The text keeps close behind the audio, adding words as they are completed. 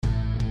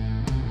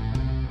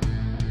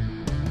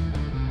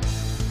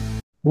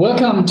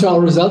Welcome to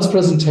our results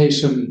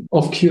presentation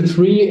of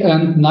Q3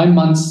 and 9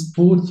 months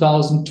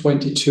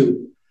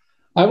 2022.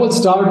 I will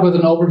start with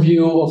an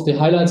overview of the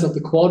highlights of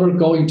the quarter,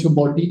 going into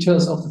more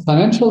details of the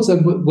financials,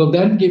 and will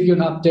then give you an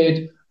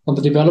update on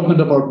the development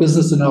of our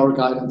business and our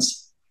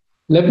guidance.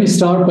 Let me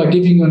start by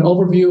giving you an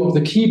overview of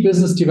the key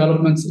business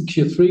developments in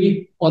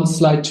Q3 on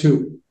slide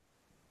 2.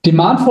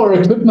 Demand for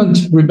our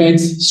equipment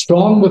remains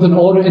strong with an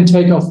order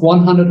intake of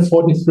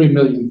 143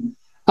 million,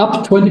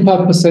 up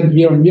 25%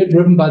 year-on-year,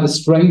 driven by the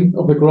strength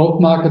of the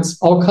growth markets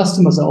our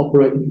customers are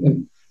operating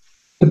in.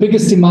 The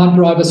biggest demand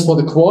drivers for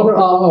the quarter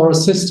are our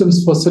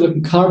systems for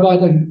silicon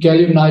carbide and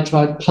gallium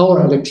nitride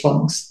power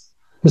electronics.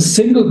 The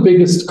single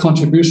biggest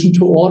contribution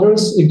to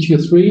orders in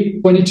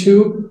Q3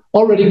 2022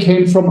 already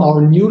came from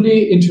our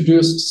newly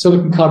introduced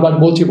silicon carbide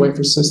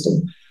multi-wafer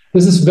system.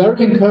 This is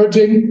very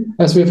encouraging,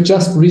 as we have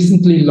just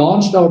recently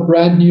launched our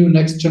brand new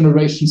next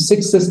generation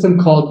SiC system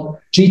called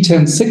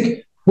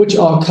G10-SiC, which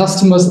our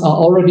customers are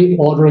already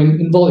ordering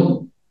in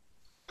volume.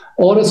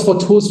 Orders for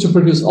tools to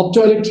produce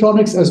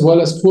optoelectronics as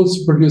well as tools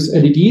to produce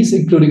LEDs,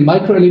 including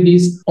micro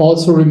LEDs,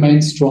 also remain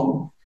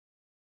strong.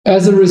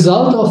 As a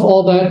result of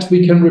all that,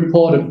 we can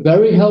report a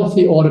very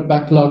healthy order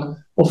backlog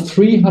of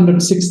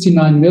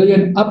 369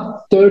 million,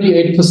 up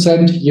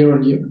 38%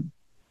 year-on-year.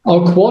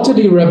 Our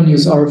quarterly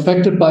revenues are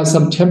affected by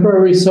some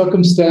temporary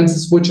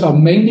circumstances, which are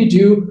mainly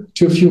due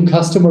to a few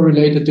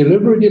customer-related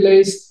delivery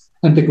delays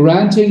and the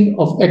granting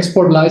of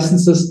export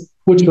licenses,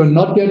 which were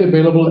not yet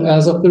available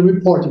as of the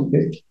reporting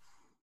date.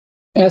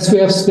 As we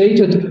have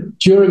stated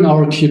during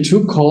our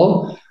Q2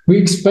 call, we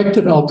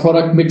expected our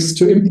product mix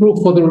to improve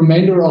for the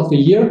remainder of the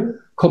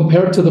year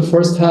compared to the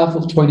first half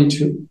of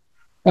 2022.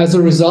 As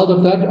a result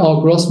of that,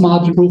 our gross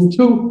margin improved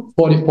to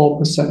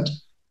 44%.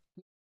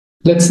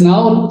 Let's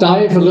now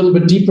dive a little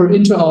bit deeper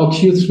into our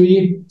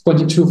Q3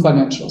 2022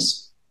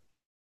 financials.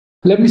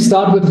 Let me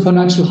start with the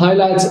financial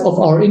highlights of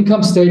our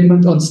income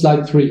statement on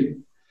slide 3.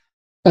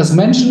 As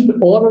mentioned,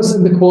 orders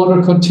in the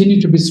quarter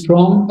continued to be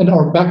strong and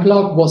our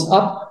backlog was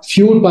up,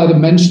 fueled by the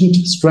mentioned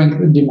strength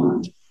in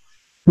demand.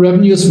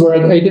 Revenues were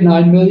at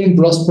 89 million,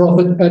 gross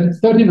profit at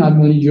 39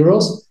 million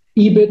euros,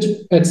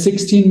 EBIT at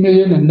 16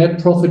 million, and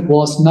net profit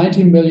was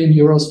 19 million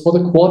euros for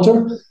the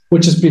quarter,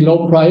 which is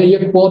below prior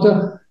year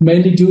quarter,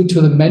 mainly due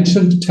to the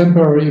mentioned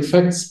temporary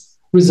effects,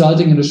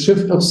 resulting in a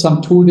shift of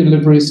some tool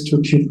deliveries to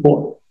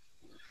Q4.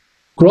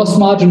 Gross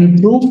margin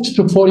improved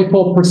to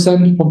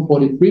 44% from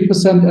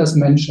 43% as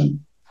mentioned.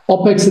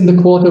 OpEx in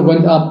the quarter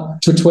went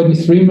up to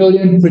 23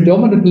 million,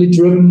 predominantly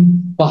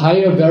driven by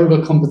higher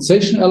variable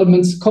compensation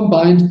elements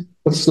combined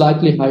with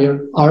slightly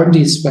higher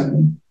R&D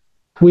spending.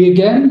 We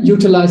again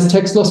utilized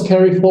tax loss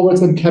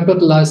carryforwards and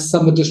capitalized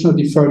some additional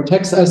deferred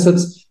tax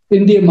assets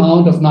in the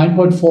amount of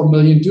 9.4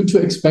 million due to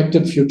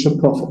expected future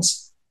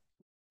profits.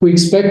 We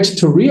expect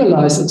to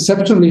realize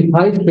exceptionally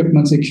high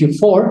shipments in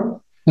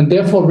Q4 and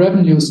therefore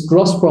revenues,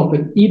 gross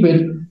profit,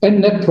 EBIT,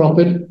 and net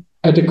profit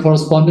at a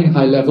corresponding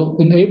high level,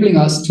 enabling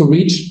us to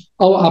reach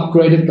our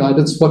upgraded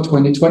guidance for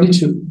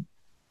 2022.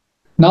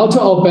 Now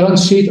to our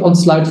balance sheet on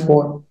slide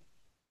 4.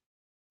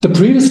 The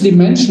previously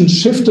mentioned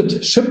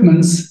shifted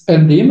shipments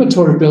and the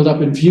inventory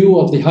buildup in view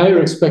of the higher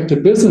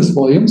expected business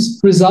volumes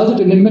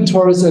resulted in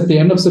inventories at the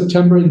end of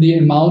September in the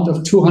amount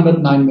of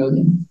 209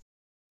 million.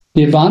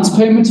 The advance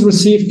payments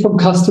received from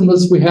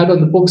customers we had on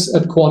the books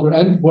at quarter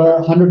end were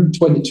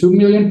 122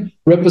 million,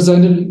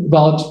 representing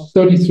about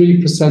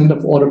 33%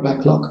 of order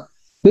backlog.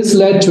 This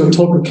led to a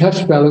total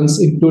cash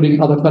balance,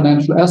 including other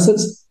financial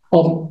assets,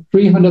 of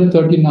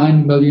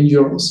 339 million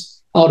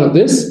euros. Out of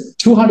this,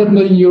 200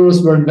 million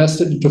euros were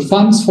invested into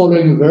funds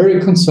following a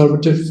very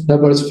conservative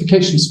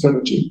diversification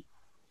strategy.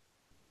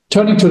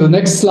 Turning to the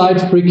next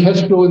slide, free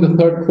cash flow in the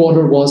third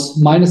quarter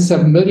was minus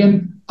 7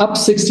 million, up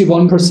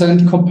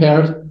 61%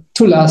 compared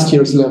to last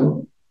year's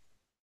level.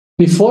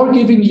 Before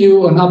giving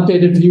you an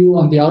updated view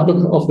on the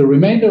outlook of the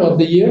remainder of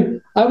the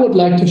year, I would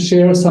like to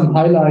share some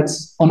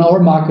highlights on our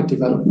market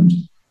development.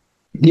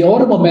 The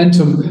order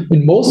momentum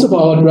in most of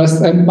our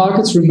addressed end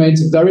markets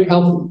remains very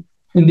healthy.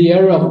 In the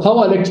area of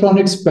power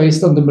electronics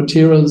based on the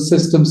material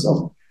systems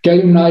of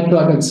gallium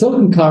nitride and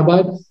silicon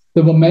carbide,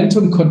 the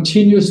momentum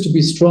continues to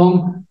be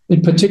strong,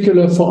 in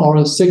particular for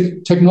our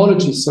SiC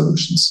technology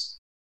solutions.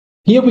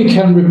 Here we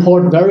can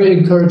report very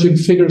encouraging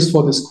figures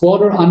for this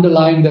quarter,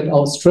 underlying that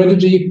our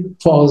strategy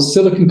for our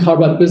silicon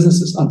carbide business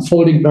is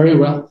unfolding very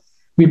well.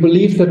 We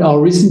believe that our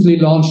recently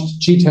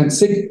launched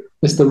G10-SiC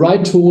is the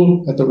right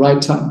tool at the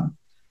right time.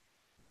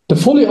 The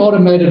fully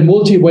automated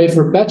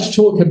multi-wafer batch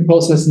tool can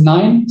process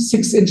 9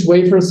 6-inch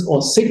wafers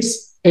or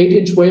 6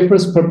 8-inch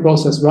wafers per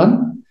process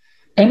run,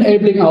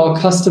 enabling our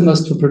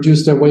customers to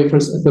produce their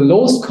wafers at the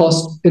lowest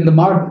cost in the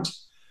market.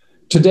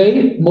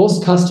 Today,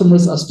 most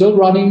customers are still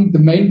running the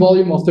main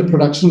volume of the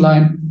production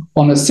line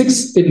on a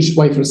 6-inch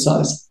wafer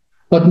size,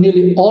 but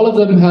nearly all of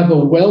them have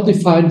a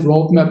well-defined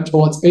roadmap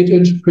towards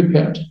 8-inch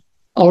prepared.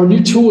 Our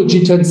new tool,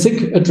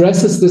 G10-SiC,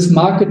 addresses this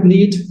market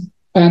need,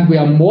 and we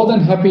are more than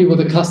happy with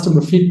the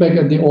customer feedback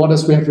and the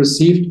orders we have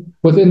received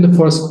within the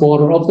first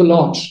quarter of the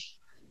launch.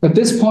 At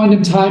this point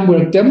in time,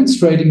 we're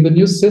demonstrating the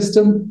new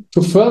system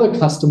to further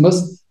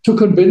customers to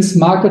convince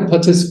market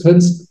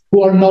participants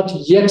who are not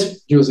yet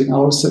using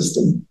our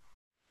system.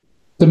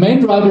 The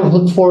main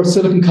driver for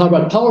silicon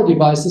carbide power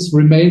devices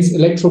remains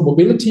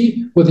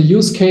electromobility, with the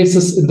use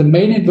cases in the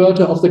main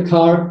inverter of the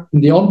car, in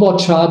the onboard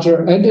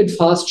charger, and in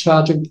fast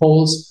charging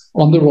poles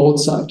on the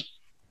roadside.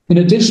 In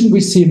addition,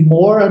 we see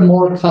more and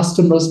more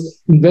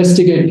customers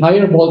investigate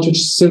higher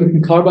voltage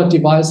silicon carbide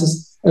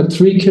devices at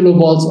 3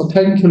 kilovolts or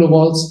 10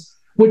 kilovolts,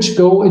 which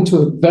go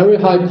into very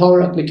high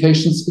power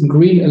applications in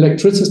green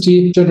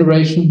electricity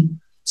generation,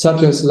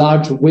 such as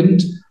large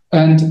wind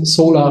and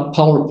solar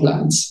power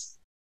plants.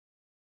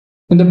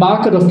 In the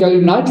market of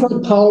gallium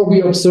nitride power,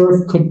 we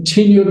observe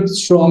continued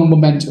strong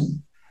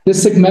momentum.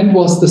 This segment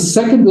was the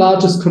second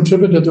largest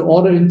contributor to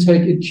order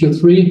intake in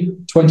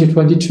Q3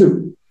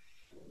 2022.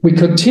 We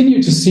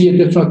continue to see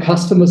additional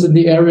customers in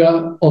the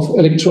area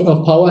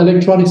of power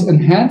electronics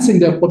enhancing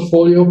their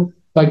portfolio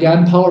by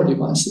GaN power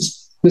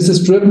devices. This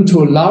is driven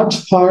to a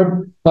large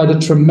part by the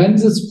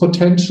tremendous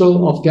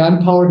potential of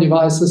GaN power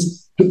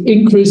devices to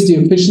increase the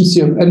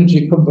efficiency of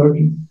energy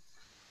conversion.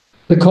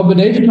 The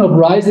combination of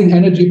rising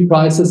energy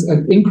prices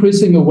and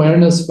increasing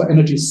awareness for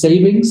energy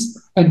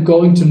savings and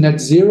going to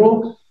net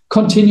zero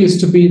continues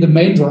to be the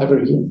main driver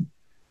here.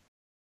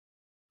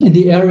 In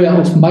the area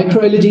of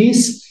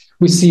micro-LEDs,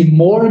 we see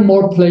more and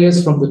more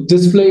players from the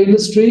display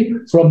industry,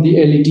 from the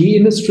LED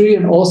industry,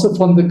 and also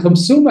from the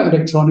consumer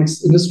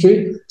electronics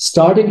industry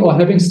starting or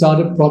having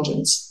started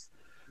projects.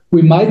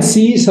 We might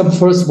see some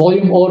first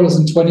volume orders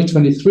in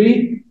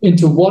 2023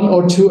 into one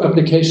or two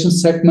application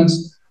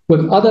segments,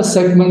 with other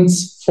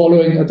segments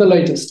following at a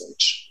later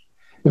stage.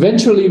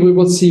 Eventually, we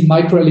will see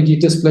micro-LED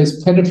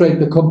displays penetrate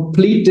the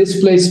complete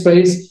display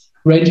space,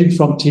 ranging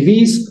from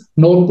TVs,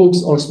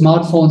 notebooks, or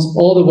smartphones,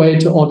 all the way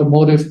to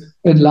automotive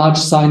and large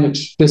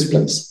signage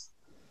displays.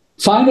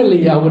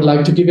 Finally, I would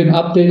like to give you an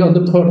update on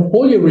the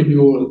portfolio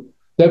renewal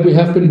that we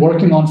have been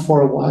working on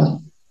for a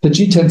while. The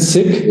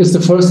G10-SiC is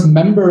the first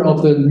member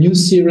of the new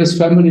series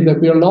family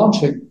that we are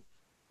launching.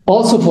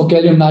 Also for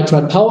gallium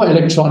nitride power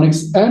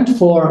electronics and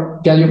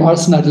for gallium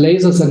arsenide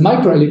lasers and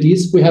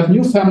micro-LEDs, we have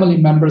new family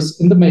members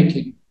in the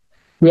making.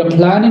 We are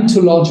planning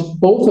to launch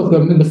both of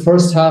them in the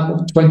first half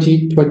of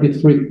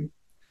 2023.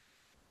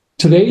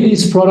 Today,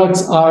 these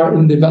products are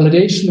in the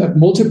validation at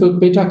multiple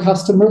beta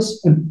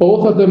customers, and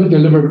both of them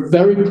deliver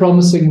very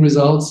promising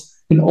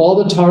results in all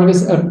the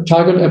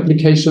target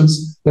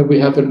applications that we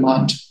have in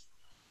mind.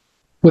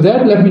 With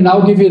that, let me now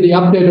give you the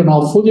update on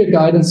our full year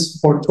guidance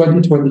for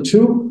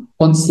 2022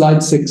 on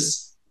slide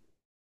 6.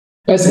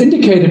 As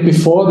indicated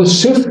before, the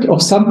shift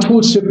of some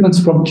tool shipments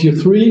from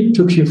Q3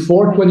 to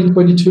Q4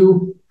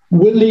 2022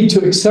 will lead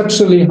to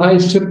exceptionally high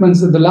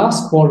shipments in the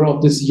last quarter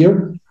of this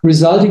year,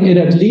 resulting in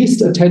at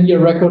least a 10-year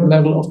record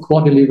level of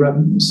quarterly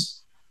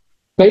revenues.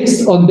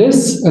 Based on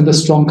this and the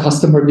strong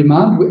customer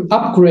demand, we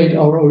upgrade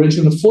our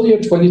original full year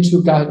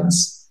 2022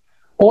 guidance.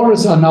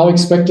 Orders are now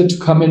expected to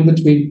come in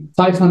between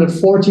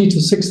 540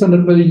 to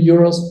 600 million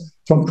euros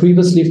from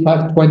previously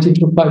 520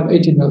 to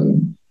 580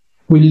 million.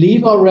 We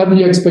leave our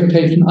revenue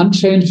expectation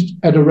unchanged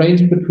at a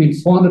range between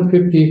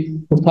 450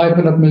 to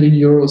 500 million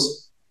euros.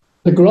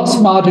 The gross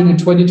margin in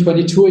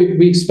 2022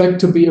 we expect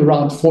to be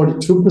around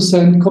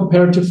 42%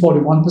 compared to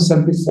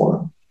 41%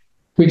 before.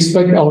 We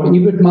expect our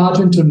EBIT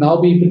margin to now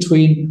be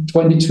between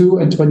 22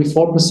 and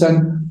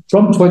 24%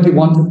 from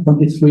 21 to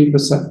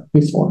 23%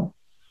 before.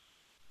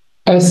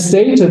 As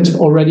stated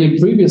already in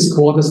previous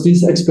quarters,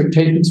 these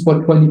expectations for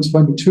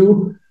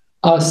 2022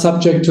 are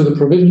subject to the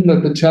provision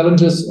that the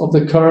challenges of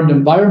the current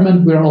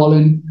environment we're all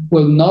in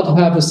will not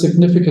have a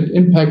significant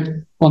impact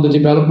on the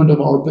development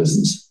of our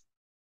business.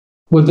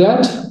 With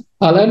that,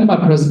 I'll end my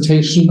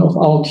presentation of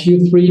our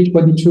Q3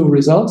 22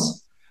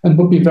 results and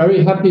would be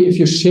very happy if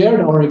you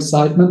shared our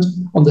excitement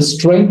on the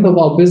strength of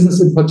our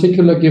business, in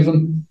particular,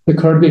 given the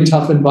currently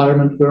tough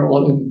environment we're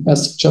all in,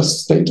 as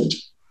just stated.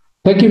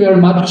 Thank you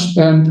very much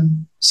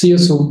and see you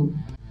soon.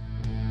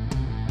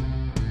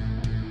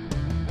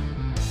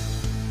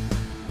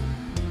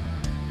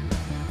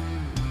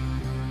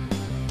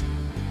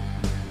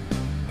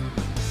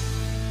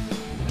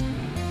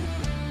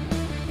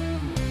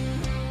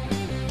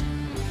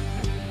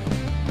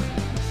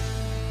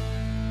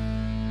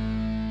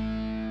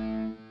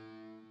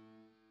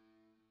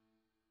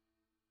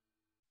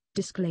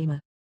 Disclaimer.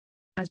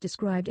 As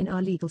described in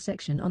our legal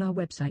section on our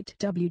website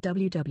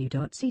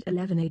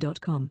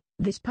www.seat11a.com,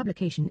 this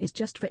publication is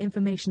just for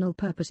informational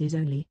purposes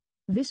only.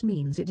 This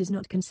means it is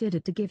not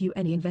considered to give you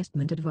any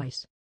investment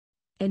advice.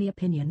 Any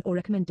opinion or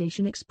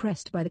recommendation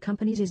expressed by the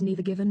companies is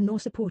neither given nor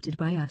supported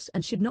by us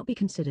and should not be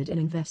considered an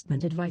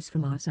investment advice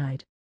from our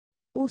side.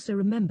 Also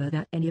remember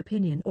that any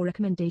opinion or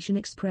recommendation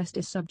expressed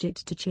is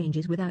subject to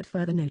changes without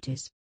further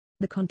notice.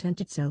 The content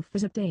itself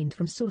is obtained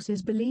from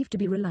sources believed to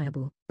be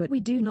reliable, but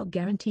we do not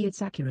guarantee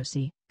its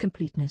accuracy,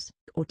 completeness,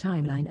 or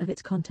timeline of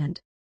its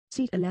content.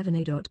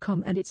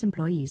 Seat11a.com and its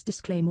employees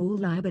disclaim all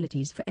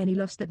liabilities for any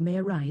loss that may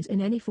arise in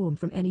any form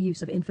from any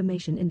use of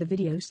information in the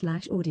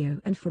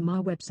video/audio and from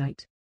our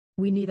website.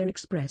 We neither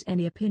express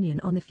any opinion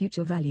on the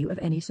future value of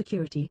any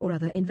security or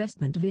other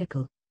investment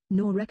vehicle.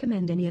 nor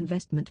recommend any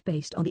investment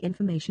based on the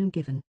information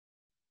given.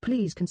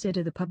 Please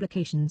consider the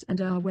publications and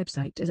our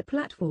website as a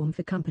platform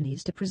for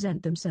companies to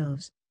present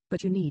themselves,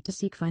 but you need to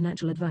seek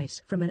financial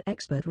advice from an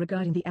expert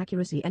regarding the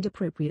accuracy and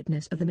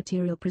appropriateness of the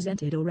material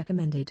presented or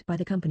recommended by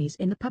the companies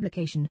in the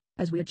publication,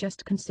 as we are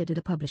just considered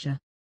a publisher.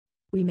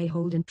 We may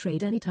hold and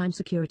trade anytime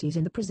securities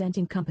in the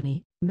presenting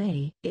company,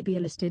 may it be a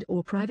listed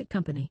or private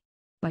company.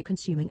 By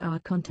consuming our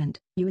content,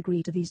 you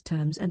agree to these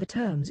terms and the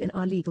terms in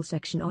our legal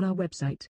section on our website.